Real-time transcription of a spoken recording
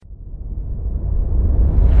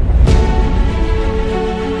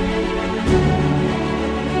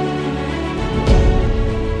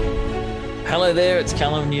Hello there, it's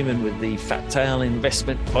Callum Newman with the Fat Tail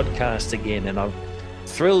Investment Podcast again, and I'm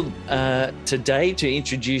thrilled today to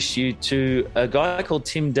introduce you to a guy called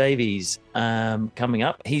Tim Davies coming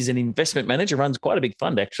up. He's an investment manager, runs quite a big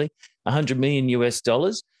fund actually, $100 million US,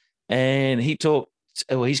 and he's going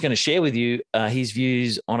to share with you his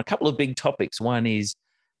views on a couple of big topics. One is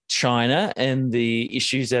China and the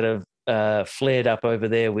issues that have flared up over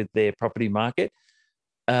there with their property market.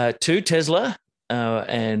 Two, Tesla.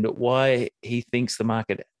 And why he thinks the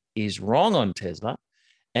market is wrong on Tesla.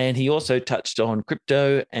 And he also touched on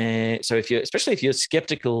crypto. And so especially if you're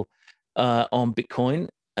skeptical on Bitcoin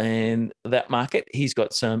and that market, he's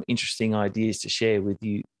got some interesting ideas to share with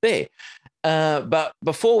you there. But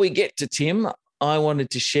before we get to Tim, I wanted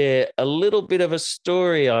to share a little bit of a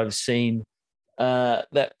story I've seen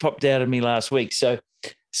that popped out of me last week. So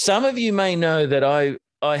some of you may know that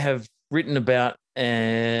I have written about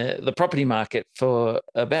the property market for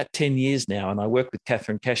about 10 years now, and I work with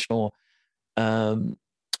Catherine Cashmore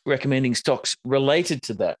recommending stocks related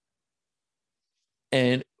to that.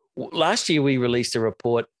 And last year we released a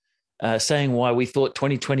report saying why we thought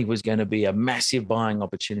 2020 was going to be a massive buying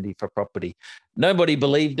opportunity for property. Nobody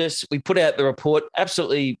believed us. We put out the report.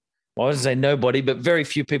 Absolutely, well, I wouldn't say nobody, but very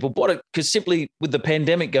few people bought it because simply with the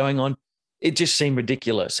pandemic going on, it just seemed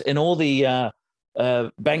ridiculous. And all the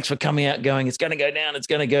banks were coming out going, it's going to go down, it's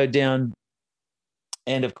going to go down.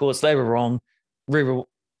 And of course, they were wrong. We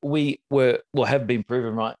have been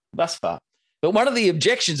proven right thus far. But one of the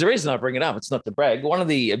objections, the reason I bring it up, it's not to brag, one of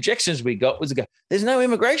the objections we got was there's no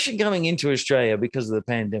immigration coming into Australia because of the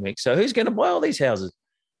pandemic. So who's going to buy all these houses?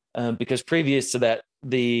 Because previous to that,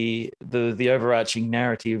 the overarching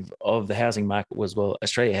narrative of the housing market was, well,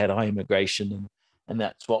 Australia had high immigration and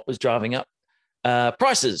that's what was driving up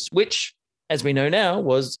prices, which, as we know now,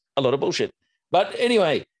 was a lot of bullshit. But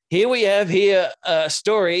anyway, here we have a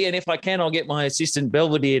story, and if I can, I'll get my assistant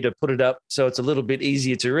Belvedere to put it up so it's a little bit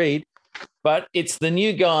easier to read. But it's the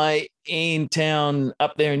new guy in town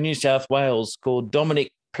up there in New South Wales called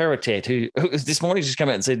Dominic Perrottet, who this morning just come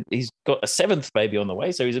out and said he's got a seventh baby on the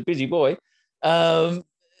way, so he's a busy boy. But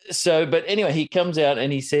anyway, he comes out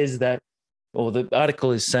and he says that, or the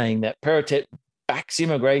article is saying that Perrottet backs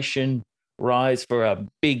immigration rise for a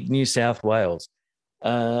big New South Wales.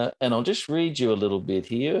 And I'll just read you a little bit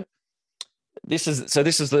here. This is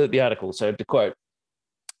the article. So to quote,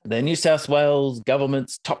 the New South Wales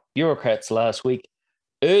government's top bureaucrats last week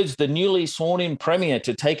urged the newly sworn-in Premier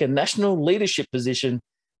to take a national leadership position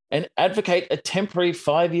and advocate a temporary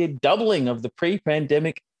 5-year doubling of the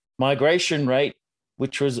pre-pandemic migration rate,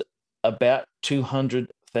 which was about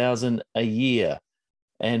 200,000 a year.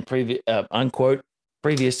 And unquote,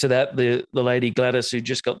 previous to that, the lady Gladys, who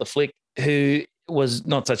just got the flick, who was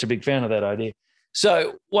not such a big fan of that idea.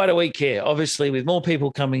 So why do we care? Obviously, with more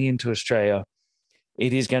people coming into Australia,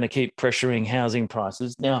 it is going to keep pressuring housing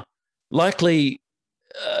prices. Now, likely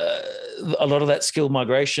a lot of that skilled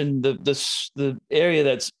migration, the area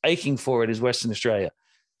that's aching for it is Western Australia.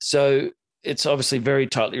 So it's obviously very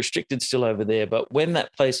tightly restricted still over there. But when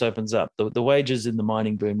that place opens up, the wages in the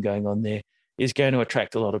mining boom going on there is going to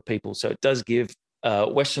attract a lot of people. So it does give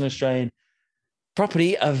Western Australian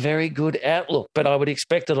property a very good outlook, but I would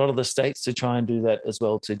expect a lot of the states to try and do that as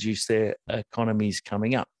well to juice their economies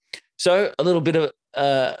coming up. So a little bit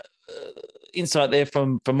of insight there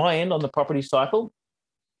from my end on the property cycle,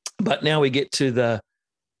 but now we get to the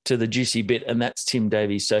juicy bit, and that's Tim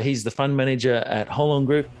Davies. So he's the fund manager at Holland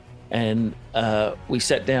Group, and we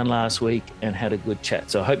sat down last week and had a good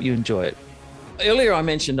chat. So I hope you enjoy it. Earlier, I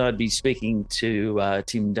mentioned I'd be speaking to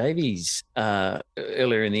Tim Davies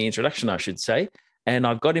earlier in the introduction, I should say, and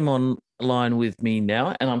I've got him online with me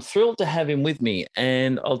now, and I'm thrilled to have him with me,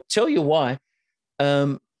 and I'll tell you why.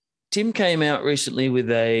 Tim came out recently with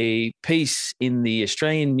a piece in the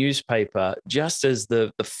Australian newspaper just as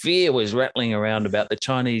the fear was rattling around about the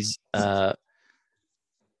Chinese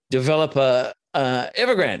developer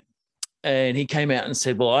Evergrande. And he came out and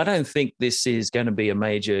said, well, I don't think this is going to be a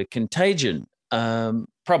major contagion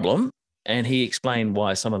problem. And he explained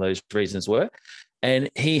why some of those reasons were. And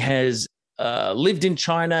he has lived in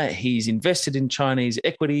China. He's invested in Chinese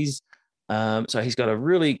equities. So he's got a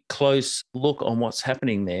really close look on what's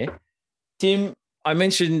happening there. Tim, I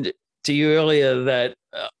mentioned to you earlier that,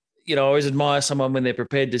 I always admire someone when they're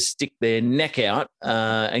prepared to stick their neck out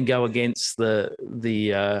and go against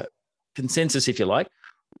the consensus, if you like.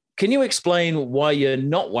 Can you explain why you're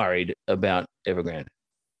not worried about Evergrande?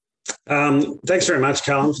 Thanks very much,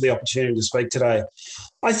 Callum, for the opportunity to speak today.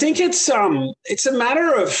 I think it's a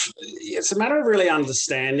matter of really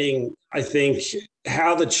understanding, I think,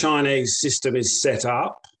 how the Chinese system is set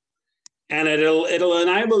up and it'll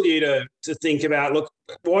enable you to think about, look,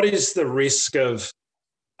 what is the risk of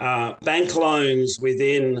bank loans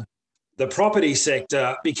within the property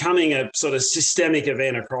sector becoming a sort of systemic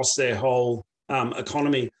event across their whole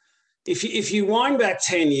economy. If you wind back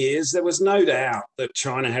 10 years, there was no doubt that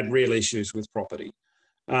China had real issues with property.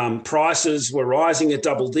 Prices were rising at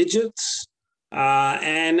double digits,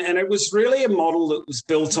 and it was really a model that was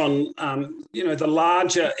built on, the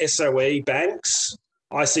larger SOE banks,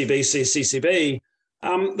 ICBC, CCB.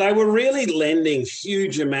 They were really lending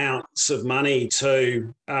huge amounts of money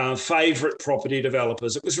to favourite property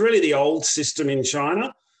developers. It was really the old system in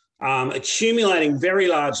China, accumulating very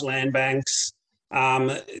large land banks,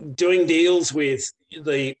 doing deals with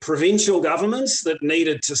the provincial governments that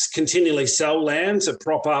needed to continually sell land to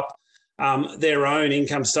prop up their own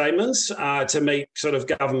income statements to meet sort of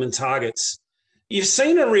government targets. You've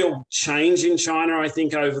seen a real change in China, I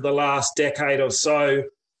think, over the last decade or so,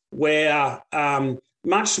 where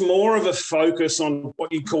much more of a focus on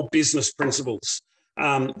what you call business principles.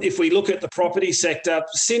 If we look at the property sector,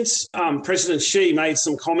 since President Xi made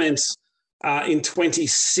some comments in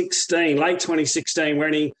 2016, late 2016,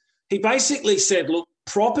 when he basically said, look,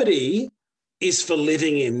 property is for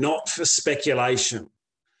living in, not for speculation.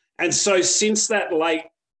 And so since that late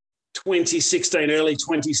 2016, early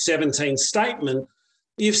 2017 statement,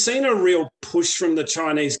 you've seen a real push from the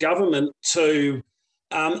Chinese government to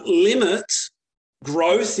limit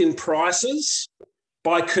growth in prices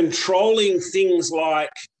by controlling things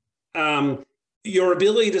like your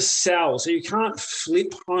ability to sell. So you can't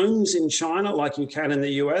flip homes in China like you can in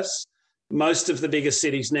the US. Most of the bigger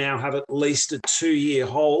cities now have at least a 2-year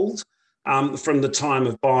hold from the time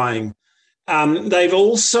of buying. They've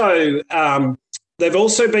also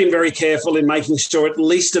been very careful in making sure at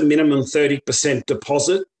least a minimum 30%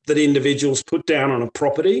 deposit that individuals put down on a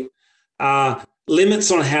property,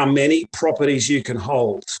 limits on how many properties you can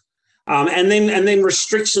hold, and then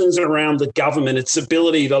restrictions around the government, its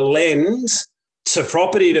ability to lend to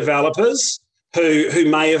property developers who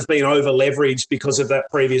may have been over leveraged because of that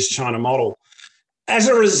previous China model. As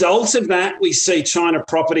a result of that, we see China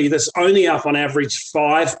property that's only up on average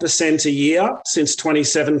 5% a year since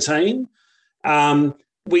 2017.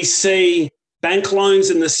 We see bank loans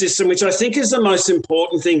in the system, which I think is the most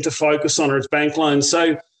important thing to focus on, is bank loans.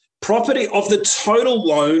 So property, of the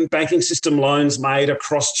total banking system loans made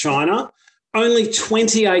across China, only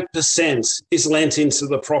 28% is lent into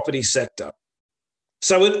the property sector.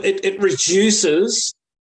 So it reduces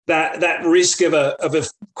that risk of a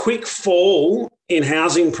quick fall in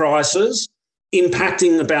housing prices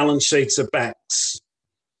impacting the balance sheets of banks.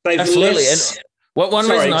 Absolutely. And one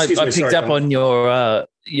reason I picked up on your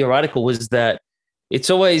article was that it's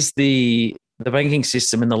always the banking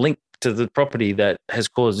system and the link to the property that has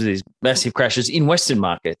caused these massive crashes in Western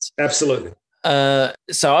markets. Absolutely.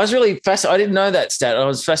 So I was really fascinated. I didn't know that stat. I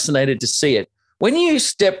was fascinated to see it. When you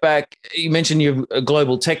step back, you mentioned you're a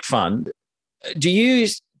global tech fund. Do you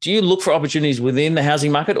look for opportunities within the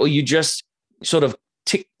housing market, or you just sort of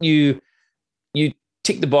tick the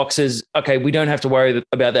boxes? Okay, we don't have to worry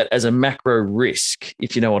about that as a macro risk,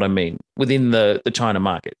 if you know what I mean, within the China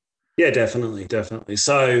market. Yeah, definitely.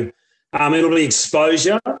 So it'll be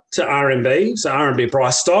exposure to RMB, so RMB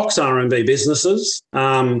price stocks, RMB businesses.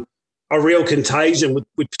 A real contagion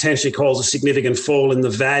would potentially cause a significant fall in the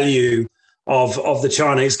value of the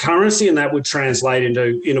Chinese currency, and that would translate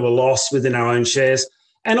into a loss within our own shares.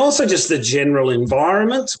 And also just the general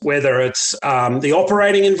environment, whether it's the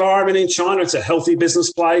operating environment in China, it's a healthy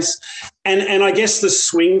business place. And I guess the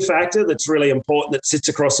swing factor that's really important that sits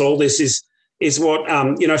across all this is what,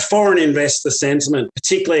 foreign investor sentiment,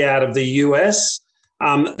 particularly out of the US,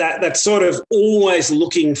 that's sort of always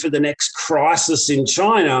looking for the next crisis in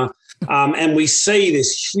China. And we see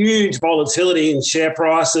this huge volatility in share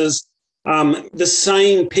prices. The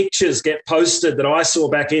same pictures get posted that I saw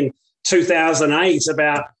back in 2008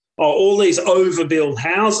 about all these overbuilt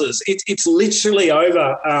houses. It's literally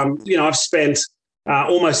over. I've spent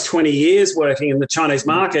almost 20 years working in the Chinese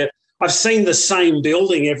market. I've seen the same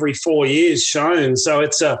building every 4 years shown. So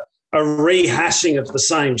it's a rehashing of the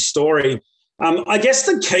same story. I guess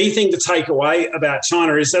the key thing to take away about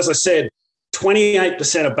China is, as I said,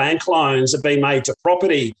 28% of bank loans have been made to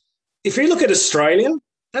property. If you look at Australia,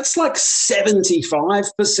 that's like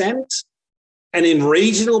 75%. And in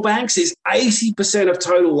regional banks is 80% of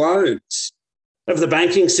total loans of the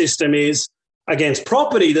banking system is against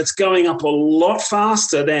property. That's going up a lot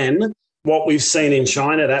faster than what we've seen in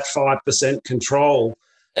China, that 5% control.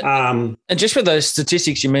 And just for those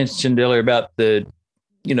statistics you mentioned earlier about the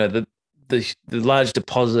large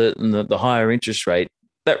deposit and the higher interest rate,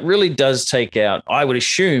 that really does take out, I would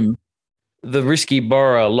assume, the risky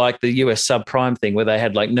borrower, like the US subprime thing, where they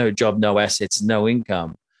had like no job, no assets, no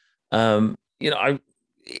income.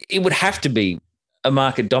 It would have to be a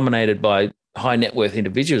market dominated by high net worth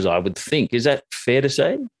individuals, I would think. Is that fair to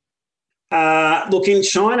say? Look, in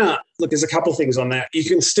China, there's a couple of things on that. You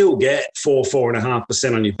can still get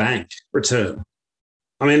 4.5% on your bank return.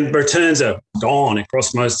 I mean, returns are gone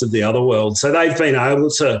across most of the other world. So they've been able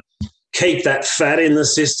to keep that fat in the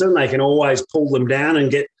system. They can always pull them down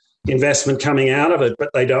and get investment coming out of it,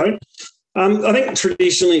 but they don't. I think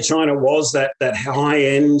traditionally China was that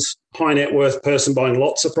high-end, high net worth person buying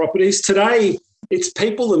lots of properties. Today, it's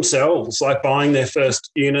people themselves, like buying their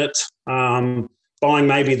first unit, buying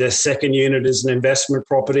maybe their second unit as an investment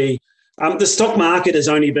property. The stock market has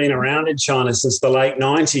only been around in China since the late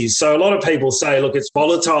 90s. So a lot of people say, look, it's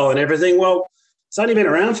volatile and everything. Well, it's only been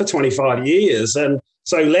around for 25 years. And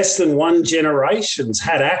so less than one generation's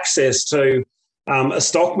had access to a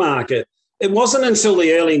stock market. It wasn't until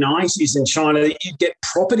the early 90s in China that you'd get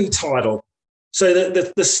property title. So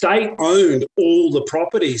the state owned all the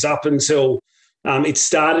properties up until it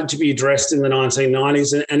started to be addressed in the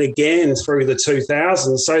 1990s and again through the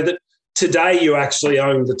 2000s, so that today you actually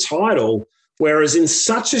own the title, whereas in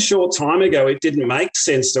such a short time ago, it didn't make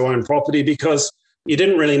sense to own property because you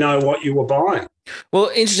didn't really know what you were buying. Well,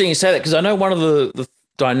 interesting you say that, because I know one of the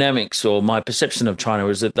dynamics, or my perception of China,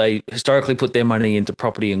 is that they historically put their money into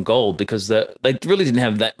property and gold because they really didn't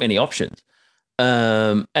have that many options.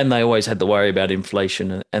 And they always had to worry about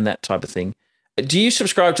inflation and that type of thing. Do you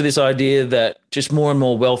subscribe to this idea that just more and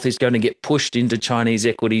more wealth is going to get pushed into Chinese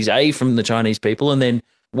equities, from the Chinese people, and then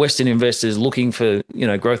Western investors looking for,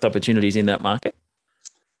 growth opportunities in that market?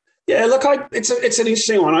 Yeah, look, it's an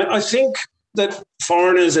interesting one. I think that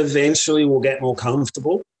foreigners eventually will get more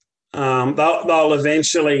comfortable. They'll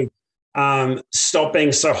eventually stop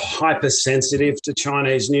being so hypersensitive to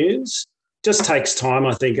Chinese news. Just takes time,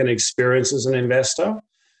 I think, and experience as an investor.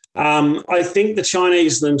 I think the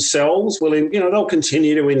Chinese themselves they'll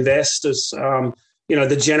continue to invest as,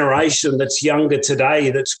 the generation that's younger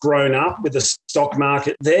today that's grown up with the stock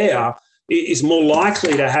market there is more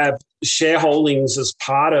likely to have shareholdings as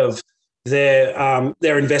part of their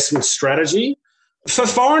investment strategy. For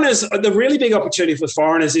foreigners, the really big opportunity for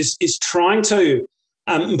foreigners is trying to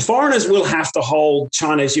foreigners will have to hold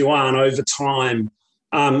China's yuan over time.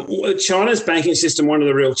 China's banking system, one of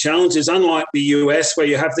the real challenges, unlike the US, where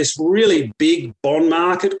you have this really big bond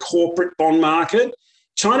market, corporate bond market,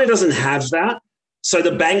 China doesn't have that. So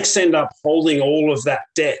the banks end up holding all of that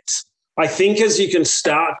debt. I think as you can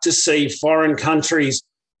start to see foreign countries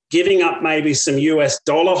giving up maybe some US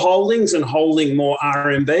dollar holdings and holding more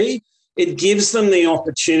RMB, it gives them the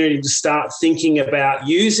opportunity to start thinking about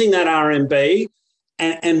using that RMB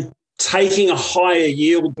and taking a higher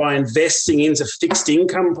yield by investing into fixed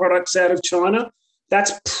income products out of China.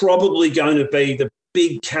 That's probably going to be the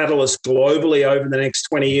big catalyst globally over the next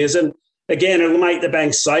 20 years. And again, it'll make the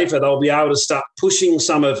banks safer. They'll be able to start pushing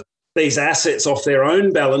some of these assets off their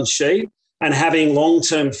own balance sheet and having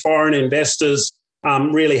long-term foreign investors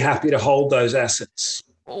really happy to hold those assets.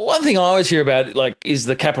 One thing I always hear about, is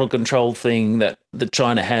the capital control thing that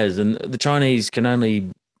China has, and the Chinese can only,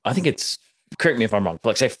 I think it's, correct me if I'm wrong,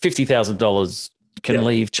 say $50,000 can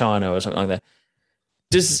leave China or something like that.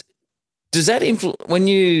 Does that when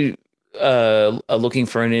you are looking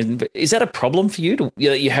for is that a problem for you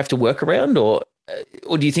that you have to work around, or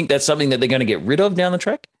do you think that's something that they're going to get rid of down the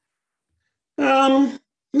track? No,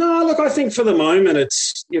 look, I think for the moment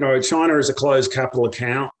it's, China is a closed capital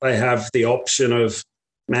account. They have the option of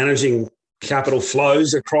managing capital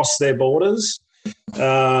flows across their borders.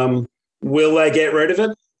 Will they get rid of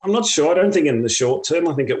it? I'm not sure. I don't think in the short term.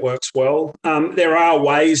 I think it works well. There are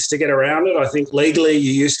ways to get around it. I think legally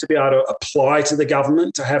you used to be able to apply to the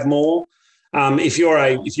government to have more. If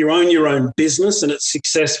you own your own business and it's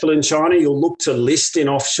successful in China, you'll look to list in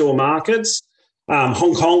offshore markets.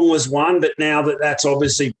 Hong Kong was one, but now that's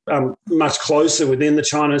obviously much closer within the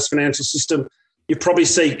China's financial system, you probably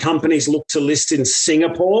see companies look to list in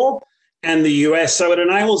Singapore and the US. So it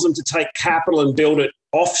enables them to take capital and build it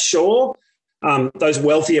offshore. Those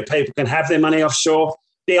wealthier people can have their money offshore.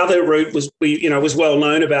 The other route was well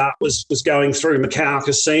known about was going through Macau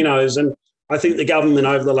casinos. And I think the government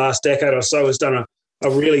over the last decade or so has done a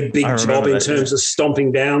really big job in terms of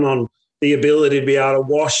stomping down on the ability to be able to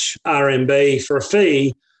wash RMB for a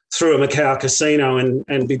fee through a Macau casino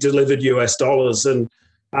and be delivered US dollars. And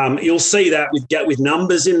you'll see that with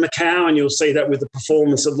numbers in Macau, and you'll see that with the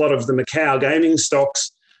performance of a lot of the Macau gaming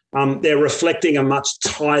stocks. They're reflecting a much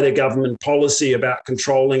tighter government policy about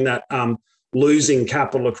controlling that losing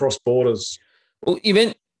capital across borders. Well,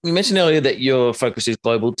 you you mentioned earlier that your focus is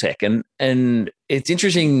global tech, and it's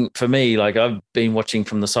interesting for me. Like I've been watching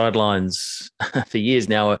from the sidelines for years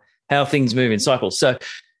now how things move in cycles. So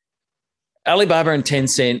Alibaba and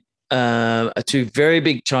Tencent are two very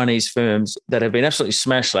big Chinese firms that have been absolutely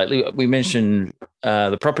smashed lately. We mentioned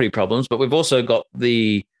the property problems, but we've also got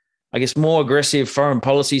the, I guess, more aggressive foreign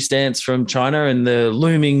policy stance from China and the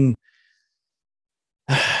looming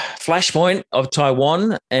flashpoint of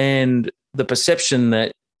Taiwan and the perception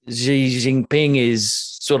that Xi Jinping is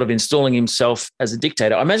sort of installing himself as a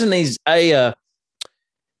dictator. I imagine these are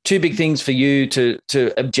two big things for you to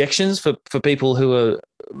objections for people who are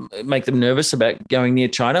make them nervous about going near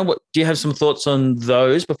China. What do you have some thoughts on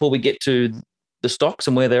those before we get to the stocks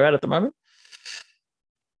and where they're at the moment?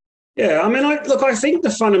 Yeah, I mean, I think the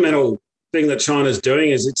fundamental thing that China's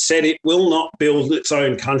doing is it said it will not build its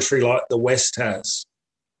own country like the West has.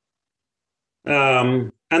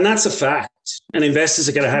 And that's a fact. And investors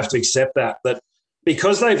are going to have to accept that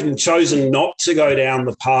because they've chosen not to go down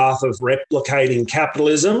the path of replicating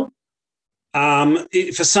capitalism,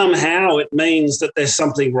 for somehow it means that there's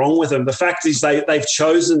something wrong with them. The fact is they've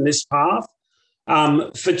chosen this path.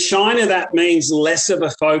 For China, that means less of a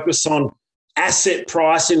focus on asset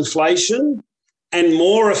price inflation and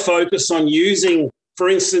more a focus on using, for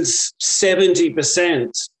instance,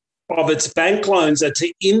 70% of its bank loans are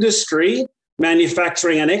to industry,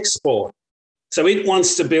 manufacturing and export. So it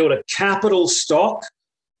wants to build a capital stock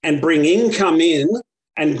and bring income in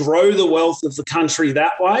and grow the wealth of the country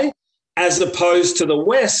that way, as opposed to the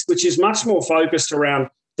West, which is much more focused around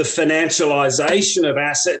the financialization of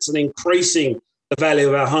assets and increasing the value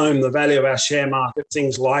of our home, the value of our share market,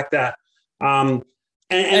 things like that. And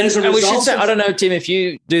as a result, we should say, I don't know, Tim, if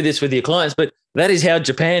you do this with your clients, but that is how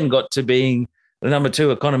Japan got to being the number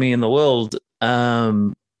 2 economy in the world,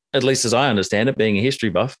 at least as I understand it, being a history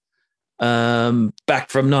buff, back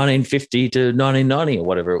from 1950 to 1990 or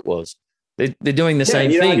whatever it was. They're doing the same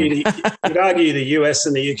thing. You'd argue the US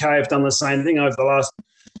and the UK have done the same thing over the last,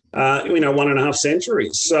 1.5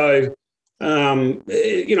 centuries. So,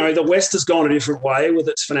 the West has gone a different way with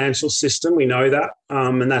its financial system. We know that.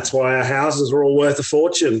 And that's why our houses are all worth a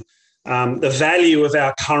fortune. The value of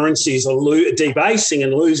our currencies are debasing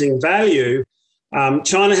and losing value.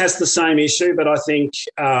 China has the same issue, but I think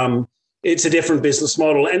it's a different business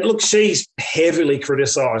model. And look, Xi's heavily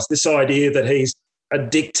criticised this idea that he's a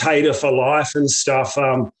dictator for life and stuff.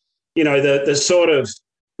 The sort of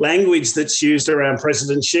language that's used around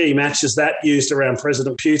President Xi matches that used around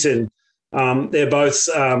President Putin. They're both,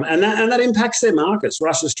 and that impacts their markets.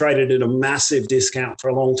 Russia's traded at a massive discount for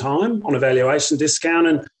a long time on a valuation discount,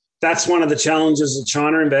 and that's one of the challenges as a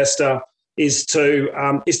China investor is to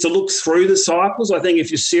look through the cycles. I think if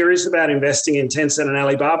you're serious about investing in Tencent and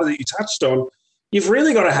Alibaba that you touched on, you've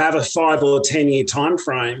really got to have a 5 or 10 year time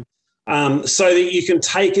frame so that you can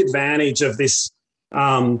take advantage of this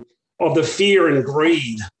of the fear and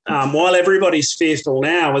greed. While everybody's fearful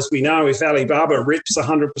now, as we know, if Alibaba rips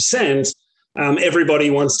 100%, everybody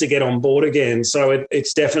wants to get on board again. So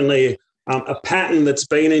it's definitely a pattern that's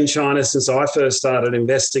been in China since I first started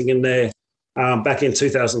investing in there back in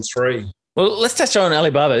 2003. Well, let's touch on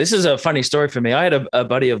Alibaba. This is a funny story for me. I had a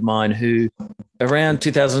buddy of mine who around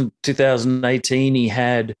 2018, he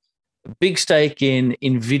had a big stake in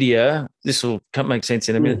NVIDIA. This will make sense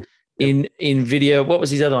in a minute. In NVIDIA, what was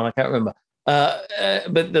his other one? I can't remember.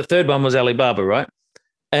 But the third one was Alibaba, right?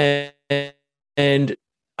 And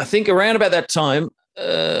I think around about that time,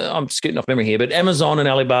 I'm just getting off memory here, but Amazon and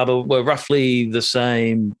Alibaba were roughly the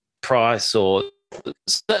same price or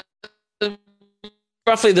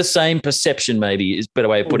roughly the same perception, maybe is a better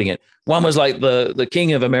way of putting it. One was like the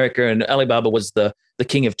king of America and Alibaba was the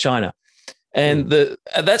king of China. And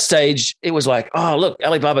at that stage, it was like, oh, look,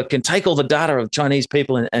 Alibaba can take all the data of Chinese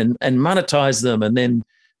people and monetize them. And then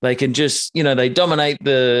they can just, they dominate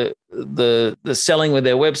the selling with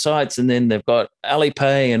their websites. And then they've got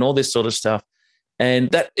Alipay and all this sort of stuff. And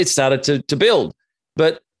that it started to build.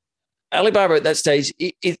 But Alibaba at that stage,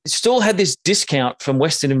 it still had this discount from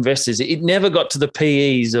Western investors. It never got to the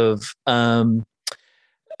PEs of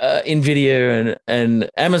NVIDIA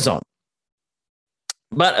and Amazon.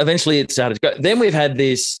 But eventually it started to go. Then we've had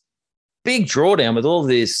this big drawdown with all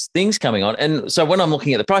these things coming on. And so when I'm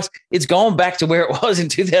looking at the price, it's gone back to where it was in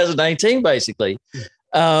 2018, basically.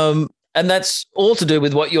 And that's all to do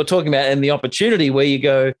with what you're talking about and the opportunity where you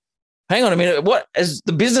go, hang on a minute, what has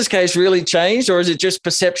the business case really changed, or is it just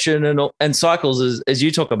perception and cycles as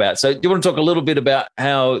you talk about? So do you want to talk a little bit about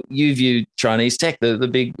how you view Chinese tech, the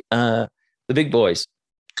big boys?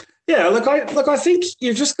 Yeah, I think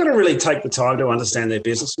you've just got to really take the time to understand their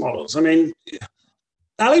business models. I mean,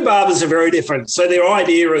 Alibaba's are very different. So their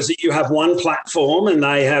idea is that you have one platform and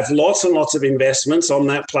they have lots and lots of investments on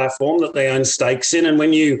that platform that they own stakes in. And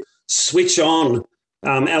when you switch on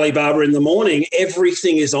Alibaba in the morning,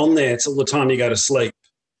 everything is on there till the time you go to sleep.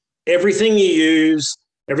 Everything you use,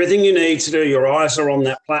 everything you need to do, your eyes are on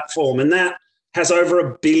that platform. And that has over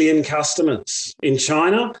 1 billion customers in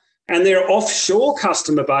China. And their offshore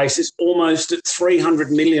customer base is almost at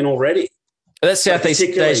 300 million already. That's Southeast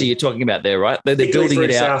Asia you're talking about there, right? They're building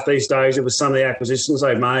it out. Southeast Asia with some of the acquisitions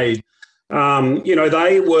they've made.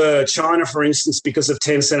 They were, China, for instance, because of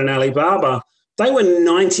Tencent and Alibaba, they were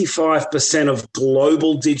 95% of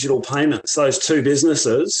global digital payments, those two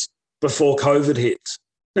businesses, before COVID hit.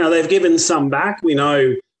 Now, they've given some back. We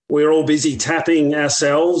know we're all busy tapping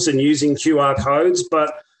ourselves and using QR codes,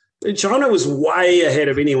 but China was way ahead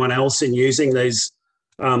of anyone else in using these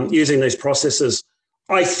processes.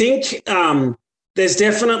 I think there's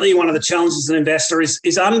definitely one of the challenges as an investor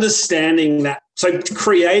is understanding that. So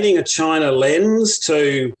creating a China lens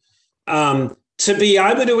to be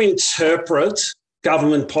able to interpret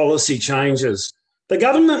government policy changes. The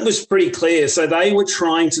government was pretty clear. So they were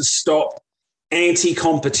trying to stop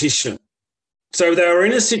anti-competition. So they were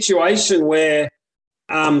in a situation where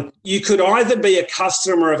you could either be a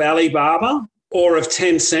customer of Alibaba or of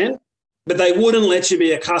Tencent, but they wouldn't let you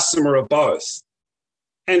be a customer of both.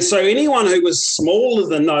 And so anyone who was smaller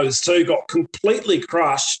than those two got completely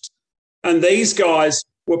crushed. And these guys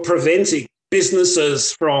were preventing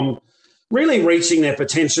businesses from really reaching their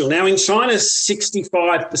potential. Now, in China,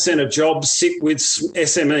 65% of jobs sit with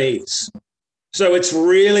SMEs. So it's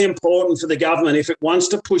really important for the government, if it wants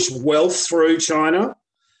to push wealth through China,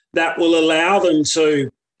 that will allow them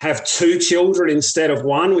to have 2 children instead of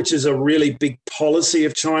 1, which is a really big policy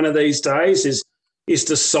of China these days, is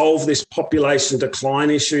to solve this population decline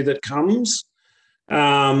issue that comes.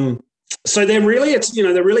 So they really had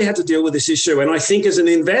to deal with this issue. And I think as an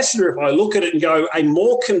investor, if I look at it and go, a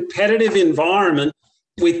more competitive environment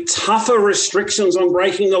with tougher restrictions on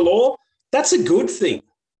breaking the law, that's a good thing,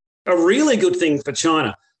 a really good thing for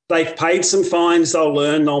China. They've paid some fines, they'll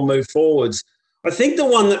learn, they'll move forwards. I think the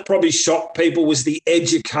one that probably shocked people was the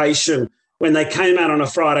education when they came out on a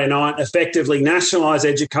Friday night, effectively nationalised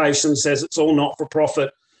education, says it's all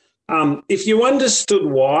not-for-profit. If you understood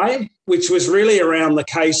why, which was really around the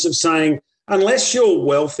case of saying, unless you're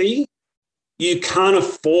wealthy, you can't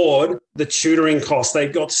afford the tutoring costs. They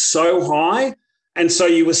got so high. And so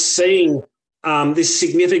you were seeing this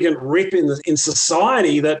significant rip in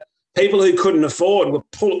society that people who couldn't afford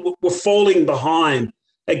were falling behind.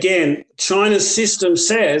 Again, China's system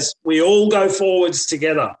says we all go forwards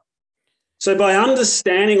together. So by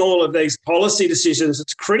understanding all of these policy decisions,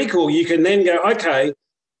 it's critical. You can then go, okay,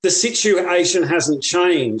 the situation hasn't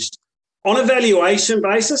changed. On a valuation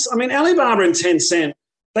basis, I mean, Alibaba and Tencent,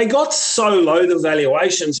 they got so low, the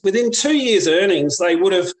valuations. Within 2 years' earnings, they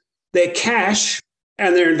would have, their cash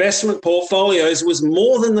and their investment portfolios was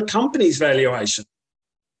more than the company's valuation.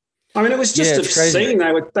 I mean, it was just obscene.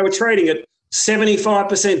 They were trading at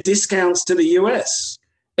 75% discounts to the US.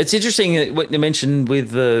 It's interesting what you mentioned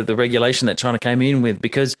with the regulation that China came in with,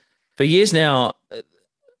 because for years now,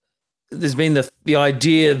 there's been the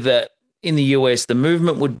idea that in the US, the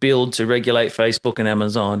movement would build to regulate Facebook and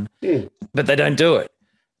Amazon, but they don't do it.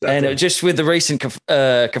 Definitely. And just with the recent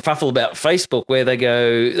kerfuffle about Facebook, where they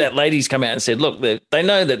go, that lady's come out and said, look, they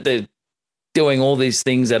know that they're doing all these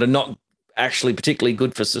things that are not actually particularly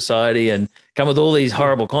good for society and come with all these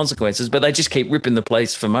horrible consequences, but they just keep ripping the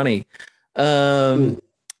place for money.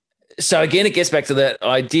 So again, it gets back to that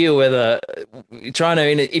idea whether China,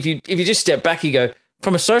 if you just step back, you go,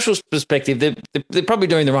 from a social perspective, they're probably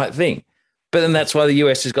doing the right thing. But then that's why the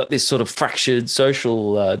US has got this sort of fractured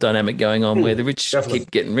social dynamic going on where the rich keep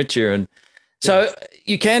getting richer. And so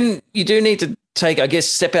you do need to take, I guess,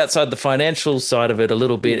 step outside the financial side of it a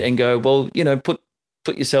little bit and go, well,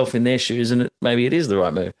 put yourself in their shoes and maybe it is the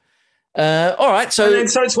right move. All right. So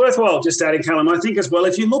it's worthwhile just adding, Callum, I think as well,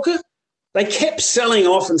 if you look at, they kept selling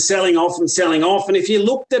off and selling off and selling off. And if you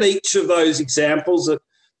looked at each of those examples,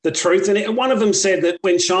 the truth in it, one of them said that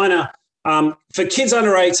when China, for kids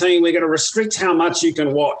under 18, we're going to restrict how much you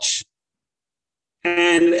can watch.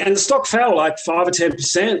 And the stock fell like 5 or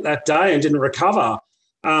 10% that day and didn't recover.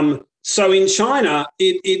 So in China,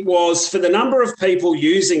 it was, for the number of people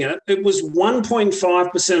using it, it was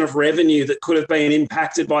 1.5% of revenue that could have been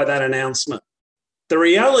impacted by that announcement. The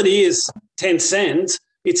reality is Tencent,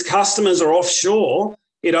 its customers are offshore.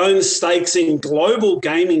 It owns stakes in global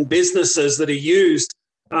gaming businesses that are used.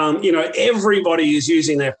 Everybody is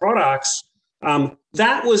using their products.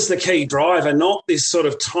 That was the key driver, not this sort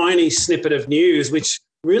of tiny snippet of news, which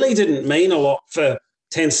really didn't mean a lot for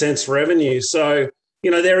Tencent's revenue. So,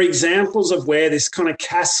 there are examples of where this kind of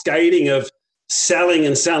cascading of selling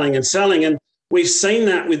and selling and selling. And we've seen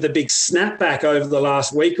that with the big snapback over the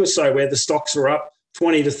last week or so, where the stocks are up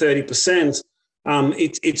 20 to 30%.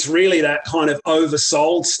 It's really that kind of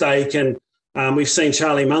oversold stake. And we've seen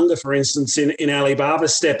Charlie Munger, for instance, in Alibaba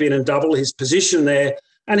step in and double his position there.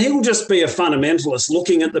 And he'll just be a fundamentalist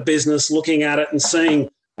looking at the business, looking at it and seeing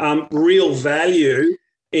real value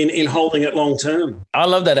in holding it long term. I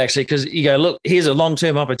love that, actually, because you go, look, here's a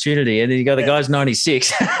long-term opportunity. And then you go, the guy's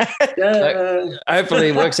 96. So hopefully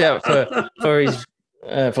it works out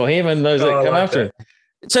for him and those that come after him.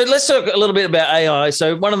 So let's talk a little bit about AI.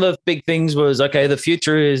 So one of the big things was, okay, the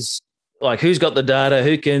future is like, who's got the data,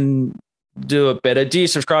 who can do it better? Do you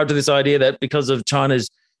subscribe to this idea that because of China's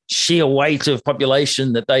sheer weight of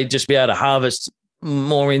population, that they just be able to harvest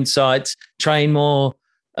more insights, train more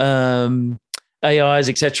AIs,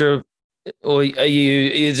 etc.? Or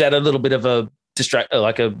is that a little bit of a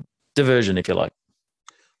diversion, if you like?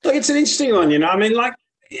 Look, it's an interesting one, I mean, like,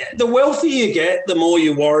 the wealthier you get, the more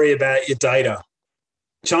you worry about your data.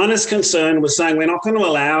 China's concern was saying we're not going to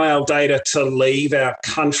allow our data to leave our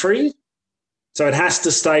country, so it has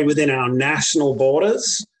to stay within our national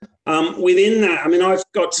borders. Within that, I mean, I've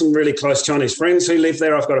got some really close Chinese friends who live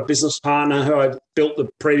there. I've got a business partner who I built the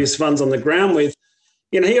previous funds on the ground with.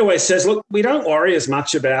 He always says, look, we don't worry as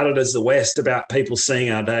much about it as the West about people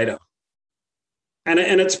seeing our data. And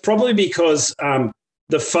it's probably because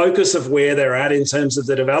the focus of where they're at in terms of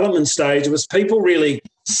the development stage was people really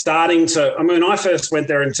starting to, I mean, when I first went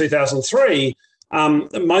there in 2003,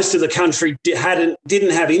 most of the country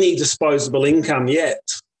didn't have any disposable income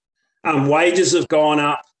yet. Wages have gone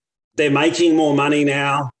up. They're making more money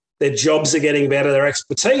now. Their jobs are getting better. Their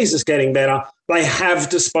expertise is getting better. They have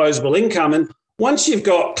disposable income. And once you've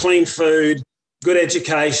got clean food, good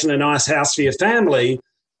education, a nice house for your family,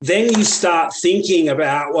 then you start thinking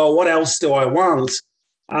about, well, what else do I want?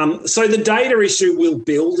 So the data issue will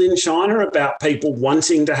build in China about people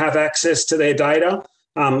wanting to have access to their data,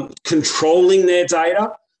 controlling their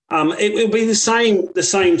data. It will be the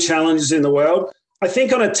same challenges in the world. I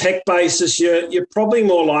think on a tech basis, you're probably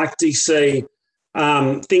more likely to see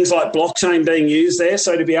things like blockchain being used there.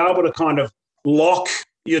 So to be able to kind of lock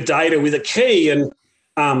your data with a key and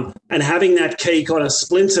having that key kind of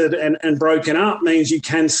splintered and broken up means you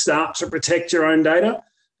can start to protect your own data.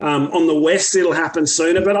 On the West, it'll happen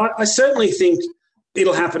sooner, but I certainly think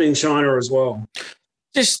it'll happen in China as well.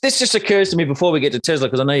 This just occurs to me before we get to Tesla,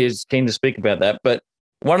 because I know you're keen to speak about that, but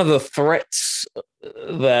one of the threats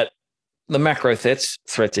that the macro threats,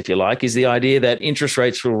 if you like, is the idea that interest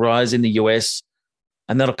rates will rise in the US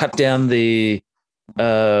and that'll cut down the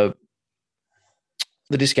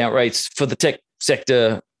discount rates for the tech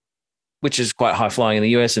sector, which is quite high flying in the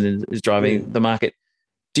US and is driving the market.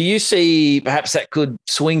 Do you see perhaps that could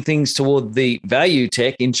swing things toward the value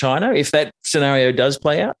tech in China if that scenario does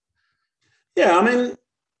play out? Yeah, I mean,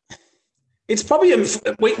 it's probably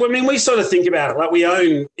we sort of think about it like we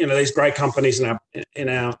own these great companies in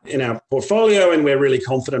our portfolio, and we're really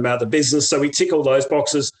confident about the business, so we tick all those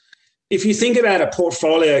boxes. If you think about a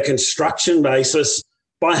portfolio construction basis,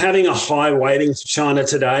 by having a high weighting to China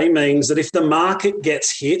today means that if the market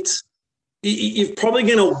gets hit, you're probably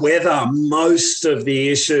going to weather most of the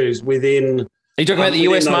issues within. Are you talking about the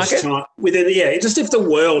US market?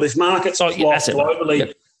 If markets flop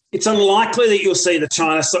globally, it's unlikely that you'll see the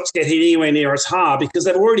China stocks get hit anywhere near as hard because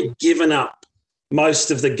they've already given up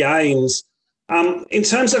most of the gains. In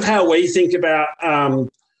terms of how we think about,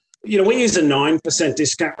 we use a 9%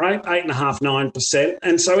 discount rate, 8.5%, 9%.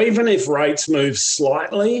 And so even if rates move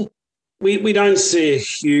slightly, we don't see a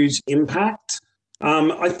huge impact.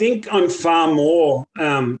 I think I'm far more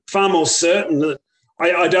certain that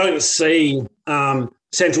I don't see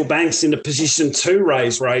central banks in a position to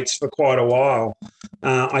raise rates for quite a while.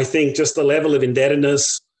 I think just the level of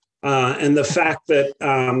indebtedness and the fact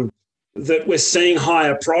that that we're seeing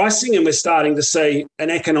higher pricing and we're starting to see an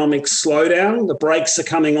economic slowdown. The brakes are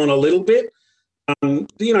coming on a little bit.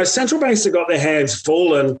 Central banks have got their hands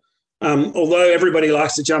full, and although everybody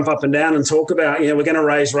likes to jump up and down and talk about, we're going to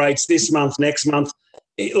raise rates this month, next month.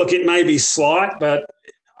 Look, it may be slight, but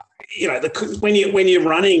when you're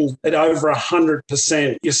running at over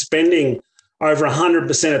 100%, you're spending over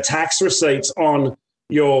 100% of tax receipts on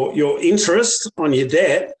your interest on your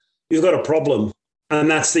debt. You've got a problem, and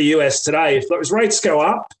that's the US today. If those rates go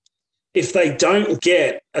up, if they don't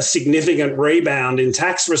get a significant rebound in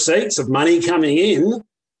tax receipts of money coming in,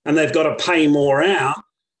 and they've got to pay more out,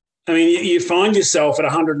 I mean, you find yourself at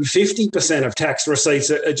 150% of tax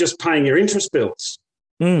receipts are just paying your interest bills.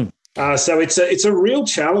 So it's a real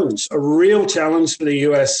challenge for the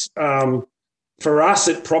US. For us,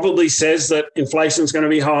 it probably says that inflation is going to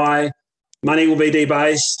be high, money will be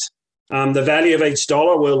debased, the value of each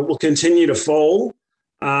dollar will continue to fall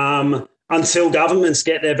until governments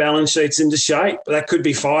get their balance sheets into shape. That could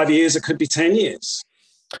be 5 years, it could be 10 years.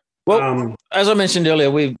 Well, as I mentioned earlier,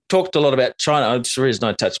 we've talked a lot about China. It's the reason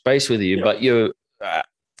I touched base with you, but your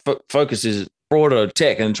focus is broader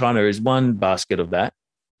tech, and China is one basket of that.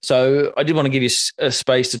 So I did want to give you a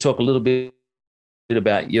space to talk a little bit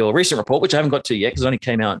about your recent report, which I haven't got to yet because it only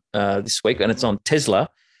came out this week, and it's on Tesla.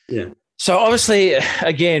 Yeah. So obviously,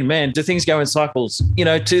 again, man, do things go in cycles?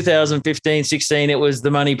 2015, 16, it was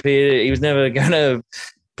the money pit. He was never going to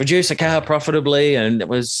produce a car profitably, and it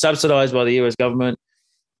was subsidized by the US government.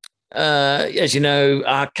 As you know,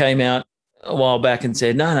 ARK came out a while back and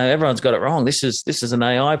said, no, everyone's got it wrong. This is an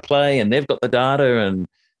AI play, and they've got the data, and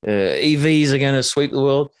EVs are going to sweep the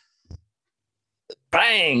world.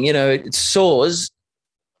 Bang, it soars.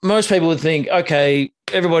 Most people would think, okay,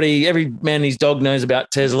 every man and his dog knows about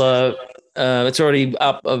Tesla. It's already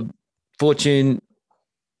up a fortune.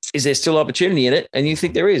 Is there still opportunity in it? And you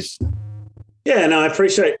think there is? Yeah, no, I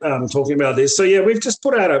appreciate talking about this. So, we've just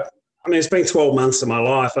put out it's been 12 months of my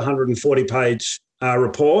life, 140-page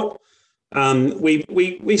report.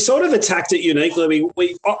 We sort of attacked it uniquely.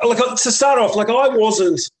 To start off, I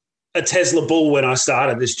wasn't a Tesla bull when I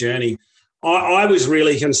started this journey. I was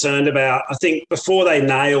really concerned about, I think before they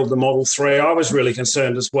nailed the Model 3, I was really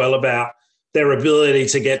concerned as well about their ability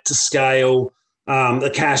to get to scale,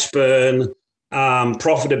 the cash burn,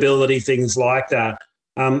 profitability, things like that.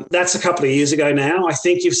 That's a couple of years ago now. I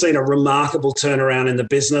think you've seen a remarkable turnaround in the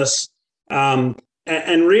business. And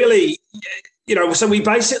really, so we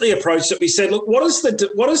basically approached it. We said, look, what does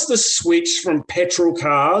the switch from petrol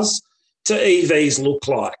cars to EVs look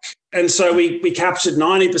like? And so we captured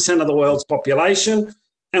 90% of the world's population,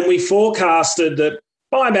 and we forecasted that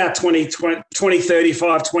by about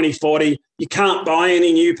 2035, 2040, you can't buy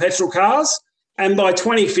any new petrol cars. And by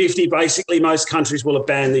 2050, basically, most countries will have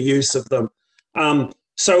banned the use of them.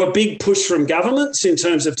 So a big push from governments in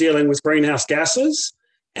terms of dealing with greenhouse gases.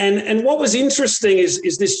 And what was interesting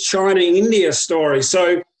is this China-India story.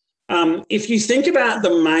 So if you think about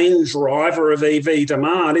the main driver of EV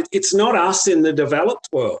demand, it's not us in the developed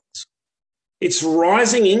world. It's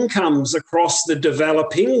rising incomes across the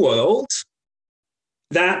developing world.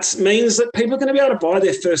 That means that people are going to be able to buy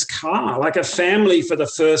their first car, like a family for the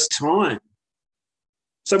first time.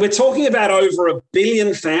 So we're talking about over 1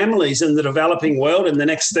 billion families in the developing world in the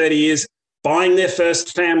next 30 years buying their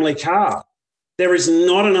first family car. There is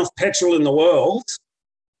not enough petrol in the world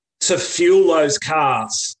to fuel those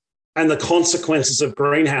cars and the consequences of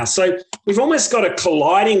greenhouse. So we've almost got a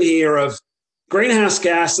colliding here of greenhouse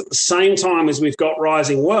gas at the same time as we've got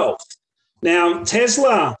rising wealth. Now,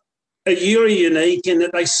 Tesla are unique in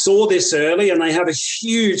that they saw this early and they have a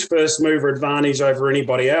huge first mover advantage over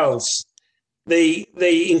anybody else. The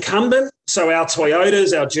incumbent, so our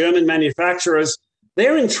Toyotas, our German manufacturers,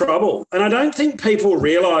 they're in trouble. And I don't think people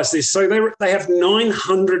realise this. So they have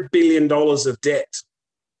 $900 billion of debt.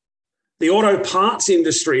 The auto parts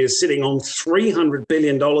industry is sitting on $300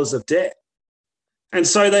 billion of debt. And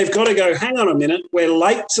so they've got to go, hang on a minute, we're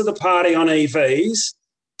late to the party on EVs.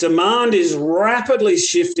 Demand is rapidly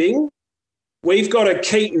shifting. We've got to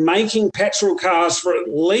keep making petrol cars for at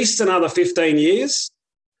least another 15 years.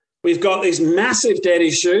 We've got these massive debt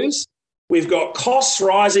issues. We've got costs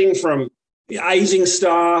rising from aging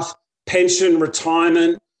staff, pension,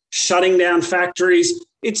 retirement, shutting down factories.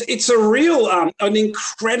 It's a real, an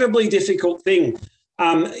incredibly difficult thing.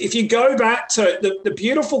 If you go back to the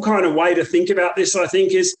beautiful kind of way to think about this, I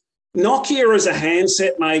think, is Nokia as a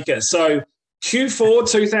handset maker. So Q4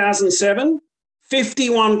 2007,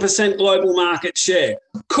 51% global market share.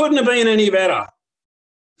 Couldn't have been any better.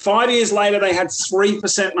 5 years later, they had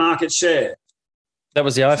 3% market share. That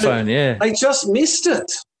was the iPhone, yeah. They just missed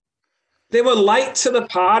it. They were late to the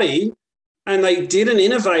party and they didn't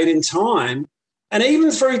innovate in time. And even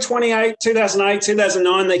through 2008,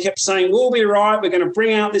 2009, they kept saying, we'll be right, we're going to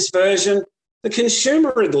bring out this version. The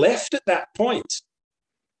consumer had left at that point.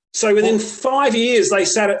 So within 5 years, they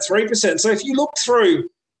sat at 3%. So if you look through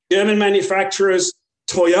German manufacturers,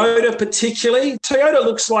 Toyota particularly, Toyota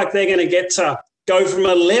looks like they're going to go from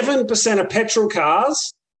 11% of petrol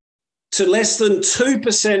cars to less than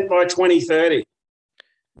 2% by 2030.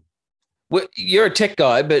 Well, you're a tech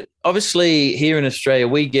guy, but obviously here in Australia,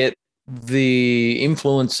 we get the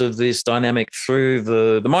influence of this dynamic through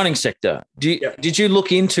the mining sector. Did you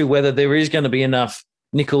look into whether there is going to be enough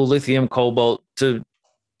nickel, lithium, cobalt for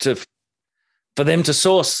them to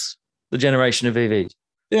source the generation of EVs?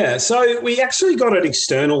 Yeah, so we actually got an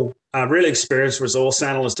external, really experienced resource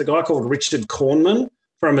analyst, a guy called Richard Kornman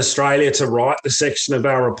from Australia, to write the section of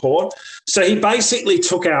our report. So he basically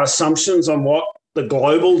took our assumptions on what the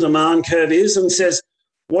global demand curve is and says,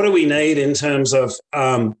 what do we need in terms of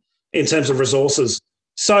resources?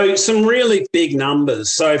 So some really big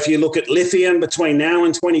numbers. So if you look at lithium between now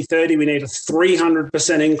and 2030, we need a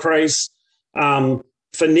 300% increase.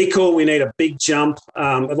 For nickel, we need a big jump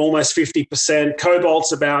of almost 50%.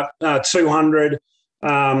 Cobalt's about 200,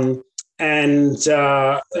 and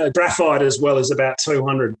graphite as well is about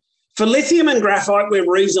 200. For lithium and graphite,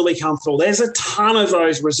 we're reasonably comfortable. There's a ton of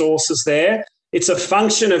those resources there. It's a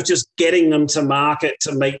function of just getting them to market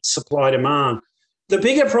to meet supply demand. The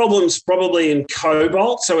bigger problem's probably in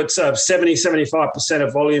cobalt. So it's 75%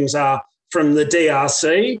 of volumes are from the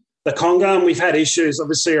DRC, the Congo, and we've had issues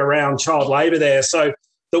obviously around child labour there. So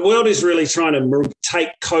the world is really trying to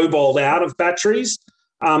take cobalt out of batteries.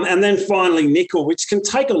 And then finally nickel, which can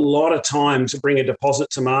take a lot of time to bring a deposit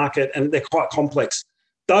to market, and they're quite complex.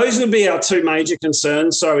 Those would be our two major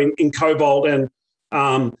concerns, so in cobalt and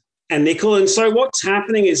nickel. And so what's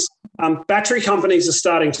happening is battery companies are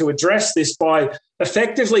starting to address this by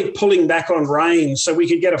effectively pulling back on range. So we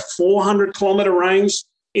could get a 400-kilometre range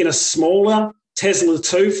in a smaller Tesla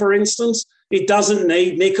 2, for instance. It doesn't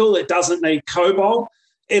need nickel. It doesn't need cobalt.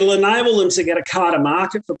 It'll enable them to get a car to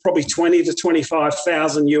market for probably 20 to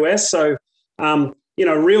 25,000 US. So,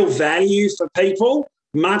 real value for people,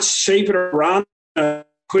 much cheaper to run an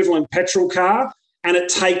equivalent petrol car, and it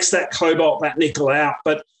takes that cobalt, that nickel out.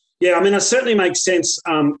 But yeah, I mean, it certainly makes sense.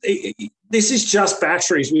 This is just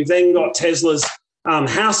batteries. We've then got Tesla's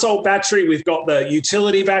household battery. We've got the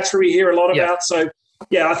utility battery we hear a lot about. So,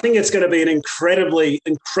 yeah, I think it's going to be an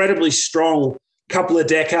incredibly strong couple of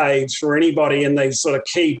decades for anybody in these sort of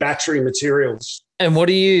key battery materials. And how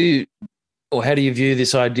do you view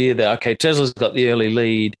this idea that, okay, Tesla's got the early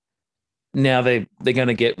lead, now they're going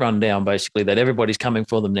to get run down, basically, that everybody's coming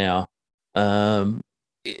for them now?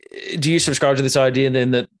 Do you subscribe to this idea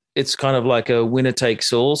then that it's kind of like a winner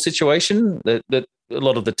takes all situation, that a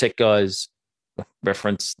lot of the tech guys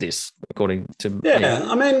reference this, according to... Yeah.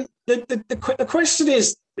 I mean, the question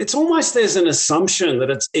is, it's almost there's an assumption that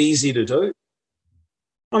it's easy to do.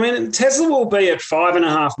 I mean, Tesla will be at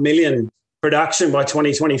 5.5 million production by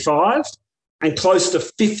 2025 and close to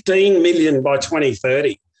 15 million by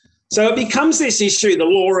 2030. So it becomes this issue, the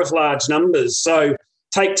law of large numbers. So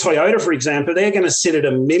take Toyota, for example, they're going to sit at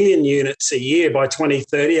 1 million units a year by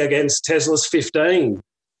 2030 against Tesla's 15.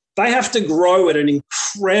 They have to grow at an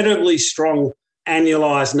incredibly strong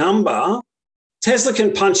annualized number. Tesla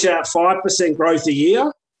can punch out 5% growth a year,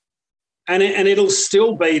 and it'll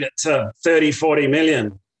still beat it to 30, 40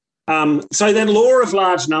 million. So that law of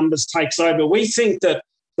large numbers takes over. We think that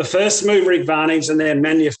the first mover advantage and their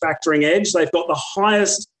manufacturing edge, they've got the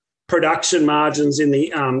highest production margins in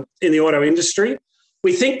the auto industry.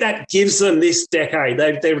 We think that gives them this decade.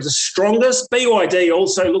 They're the strongest. BYD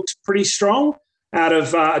also looks pretty strong out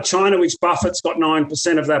of China, which Buffett's got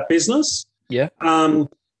 9% of that business. Yeah.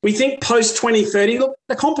 We think post-2030, look,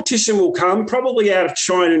 the competition will come probably out of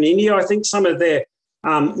China and India. I think some of their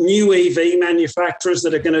new EV manufacturers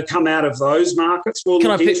that are going to come out of those markets will... Can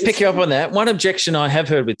I pick you up on that? One objection I have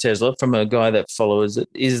heard with Tesla from a guy that follows it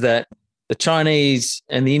is that the Chinese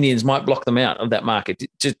and the Indians might block them out of that market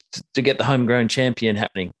to get the homegrown champion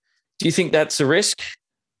happening. Do you think that's a risk?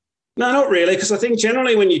 No, not really, because I think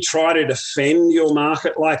generally when you try to defend your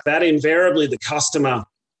market like that, invariably the customer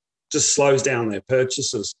just slows down their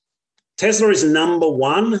purchases. Tesla is number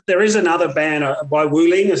one. There is another banner by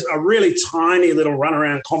Wuling, a really tiny little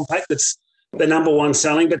runaround compact that's the number one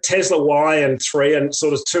selling, but Tesla Y and 3 and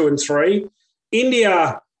sort of 2 and 3.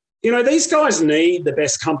 India, these guys need the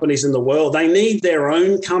best companies in the world. They need their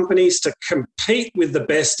own companies to compete with the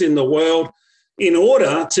best in the world in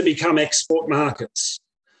order to become export markets.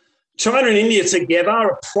 China and India together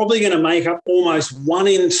are probably going to make up almost 1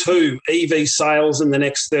 in 2 EV sales in the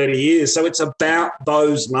next 30 years. So it's about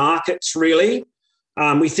those markets, really.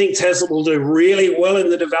 We think Tesla will do really well in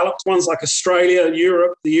the developed ones like Australia,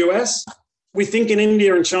 Europe, the US. We think in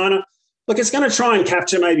India and China, look, it's going to try and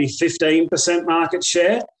capture maybe 15% market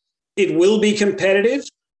share. It will be competitive.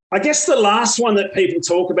 I guess the last one that people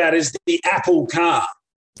talk about is the Apple car.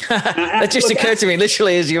 That just occurred to me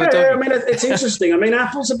literally as you were talking. I mean, it's interesting. I mean,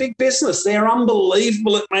 Apple's a big business. They're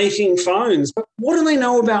unbelievable at making phones. But what do they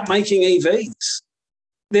know about making EVs?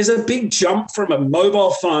 There's a big jump from a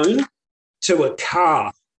mobile phone to a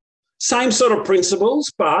car. Same sort of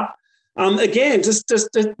principles, but again, just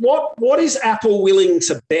what is Apple willing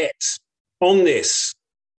to bet on this?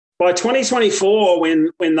 By 2024,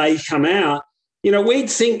 when they come out, we'd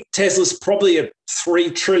think Tesla's probably a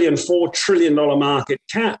 $3 trillion, $4 trillion market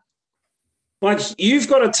cap. Like, you've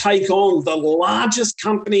got to take on the largest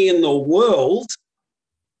company in the world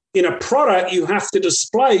in a product you have to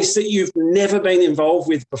displace that you've never been involved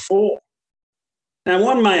with before. Now,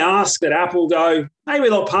 one may ask that Apple go, maybe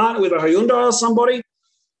they'll partner with a Hyundai or somebody,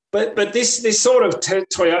 but this sort of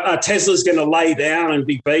Tesla's going to lay down and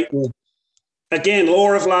be beaten. Again,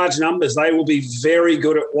 law of large numbers, they will be very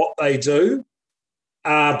good at what they do.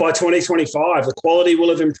 By 2025, the quality will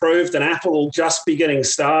have improved and Apple will just be getting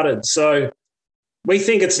started. So we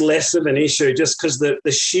think it's less of an issue just because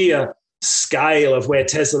the sheer scale of where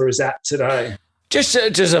Tesla is at today. Just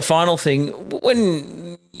a final thing,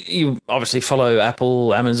 when you obviously follow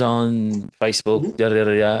Apple, Amazon,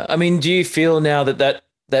 Facebook, I mean, do you feel now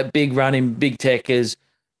that big run in big tech is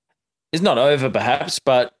not over perhaps,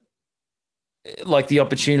 but like the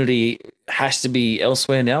opportunity has to be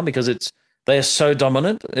elsewhere now because they are so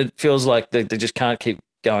dominant? It feels like they just can't keep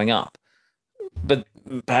going up. But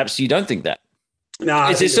perhaps you don't think that. No.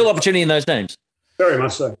 Is there still opportunity in those names? Very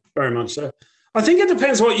much so. Very much so. I think it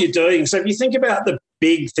depends what you're doing. So if you think about the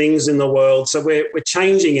big things in the world, so we're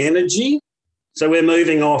changing energy. So we're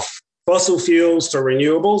moving off fossil fuels to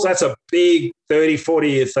renewables. That's a big 30,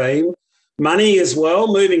 40-year theme. Money as well,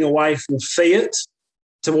 moving away from fiat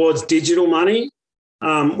towards digital money.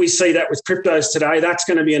 We see that with cryptos today. That's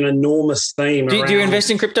going to be an enormous theme. Do you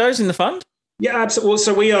invest in cryptos in the fund? Yeah, absolutely.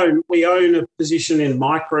 So we own a position in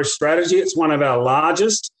MicroStrategy. It's one of our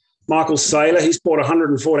largest. Michael Saylor, he's bought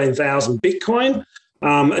 114,000 Bitcoin. A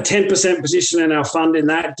 10% position in our fund in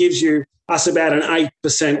that gives us about an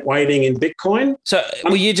 8% weighting in Bitcoin. So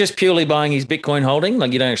were you just purely buying his Bitcoin holding?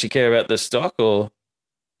 Like you don't actually care about the stock or?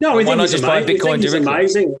 No, we think not just buy Bitcoin directly? It's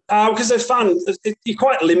amazing because they're fun. You're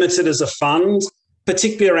quite limited as a fund,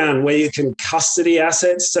 particularly around where you can custody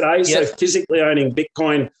assets today. Yep. So physically owning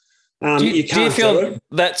Bitcoin, you can't do you feel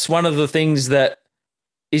that's one of the things that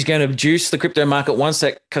is going to juice the crypto market once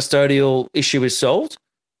that custodial issue is solved?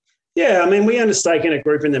 Yeah, I mean, we own a stake in a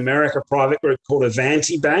group in America, a private group called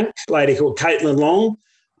Avanti Bank, a lady called Caitlin Long.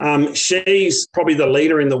 She's probably the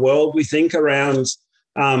leader in the world, we think, around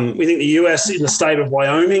we think the US in the state of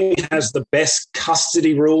Wyoming has the best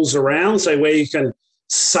custody rules around, so where you can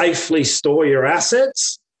safely store your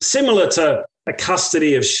assets, similar to a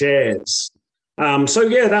custody of shares.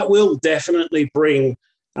 That will definitely bring,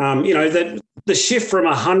 the shift from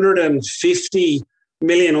 150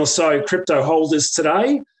 million or so crypto holders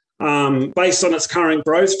today, based on its current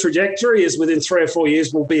growth trajectory, is within 3 or 4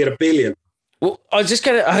 years will be at 1 billion. Well, I just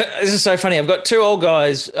this is so funny. I've got two old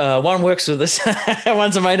guys. One works with us.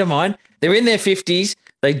 One's a mate of mine. They're in their 50s.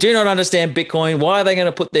 They do not understand Bitcoin. Why are they going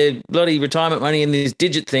to put their bloody retirement money in this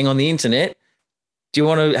digit thing on the internet? Do you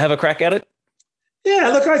want to have a crack at it? Yeah,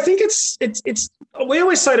 look, I think it's we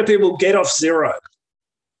always say to people, get off zero.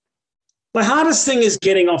 The hardest thing is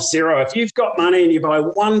getting off zero. If you've got money and you buy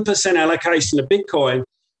 1% allocation to Bitcoin,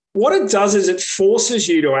 what it does is it forces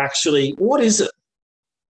you to actually, what is it?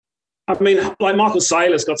 I mean, like Michael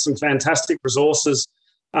Saylor's got some fantastic resources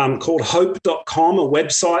called hope.com, a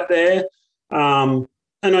website there. And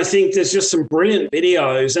I think there's just some brilliant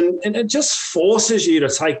videos and it just forces you to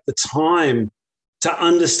take the time to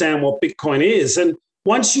understand what Bitcoin is. And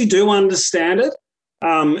once you do understand it,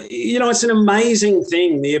 it's an amazing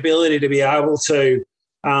thing, the ability to be able to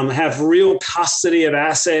have real custody of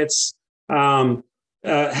assets, have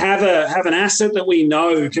an asset that we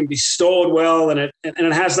know can be stored well and it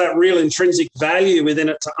has that real intrinsic value within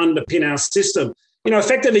it to underpin our system.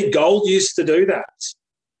 Effectively gold used to do that.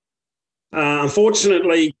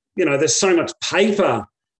 Unfortunately, there's so much paper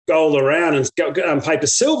gold around and paper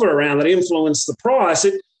silver around that influence the price.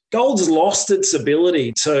 Gold's lost its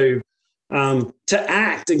ability to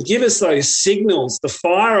act and give us those signals, the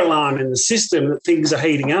fire alarm in the system that things are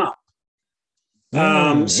heating up.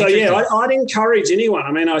 I'd encourage anyone.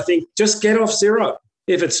 I mean, I think just get off zero.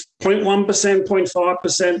 If it's 0.1%,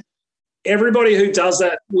 0.5%, everybody who does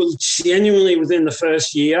that will genuinely within the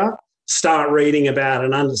first year start reading about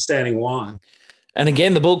and understanding why. And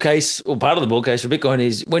again, the bull case, or part of the bull case for Bitcoin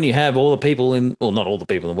is when you have all the people not all the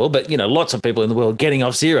people in the world, but, lots of people in the world getting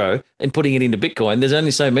off zero and putting it into Bitcoin, there's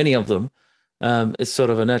only so many of them. It's sort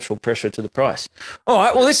of a natural pressure to the price. All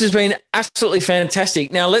right. Well, this has been absolutely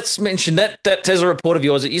fantastic. Now, let's mention that Tesla report of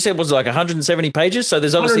yours that you said was like 170 pages. So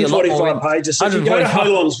there's obviously a lot more. 145 pages. So if you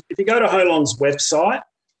go to Holon's website,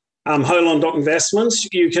 holon.investments,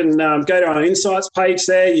 you can go to our insights page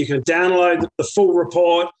there. You can download the full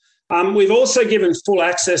report. We've also given full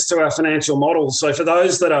access to our financial models. So for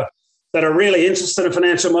those that are really interested in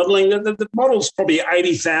financial modelling, the model's probably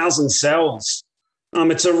 80,000 cells.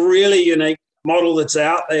 It's a really unique model that's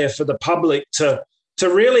out there for the public to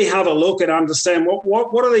really have a look and understand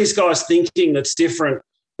what are these guys thinking that's different?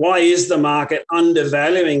 Why is the market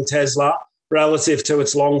undervaluing Tesla relative to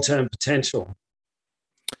its long-term potential?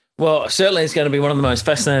 Well, certainly it's going to be one of the most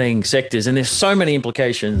fascinating sectors, and there's so many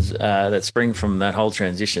implications that spring from that whole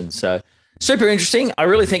transition. So super interesting. I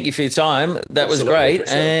really thank you for your time. That was great.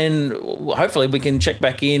 Sure. And hopefully we can check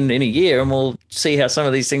back in a year and we'll see how some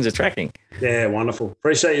of these things are tracking. Yeah, wonderful.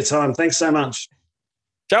 Appreciate your time. Thanks so much.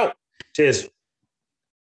 Ciao. Cheers.